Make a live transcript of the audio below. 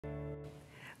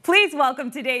Please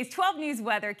welcome today's 12 News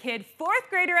Weather Kid, 4th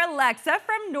grader Alexa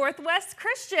from Northwest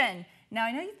Christian. Now,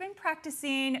 I know you've been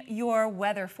practicing your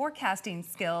weather forecasting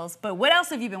skills, but what else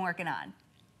have you been working on?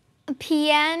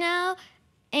 Piano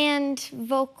and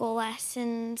vocal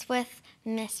lessons with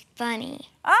Miss Bunny.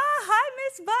 Hi,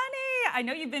 Miss Bunny. I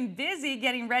know you've been busy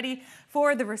getting ready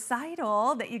for the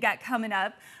recital that you got coming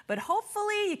up, but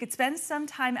hopefully you could spend some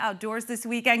time outdoors this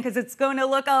weekend because it's going to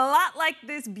look a lot like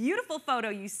this beautiful photo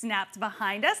you snapped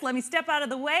behind us. Let me step out of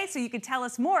the way so you can tell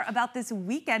us more about this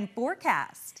weekend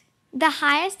forecast. The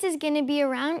highest is going to be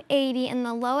around 80 and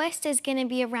the lowest is going to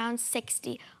be around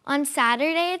 60. On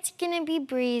Saturday, it's going to be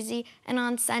breezy, and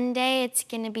on Sunday, it's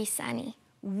going to be sunny.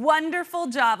 Wonderful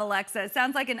job, Alexa.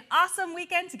 Sounds like an awesome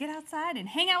weekend to get outside and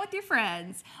hang out with your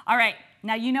friends. All right,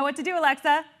 now you know what to do,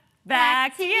 Alexa.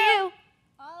 Back to you.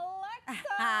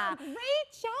 Alexa,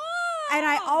 great job! And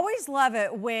I always love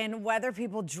it when weather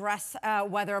people dress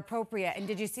weather appropriate. And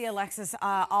did you see Alexa's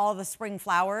all the spring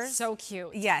flowers? So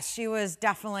cute. Yes, she was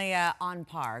definitely on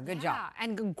par. Good job.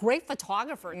 And great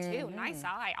photographer too. Nice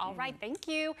eye. All right, thank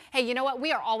you. Hey, you know what?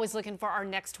 We are always looking for our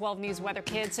next 12 News Weather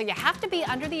Kids, so you have to be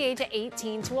under the age of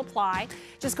 18 to apply.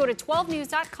 Just go to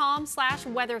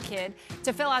 12news.com/weatherkid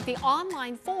to fill out the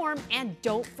online form, and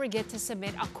don't forget to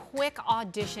submit a quick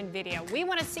audition video. We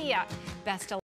want to see you. Best of luck.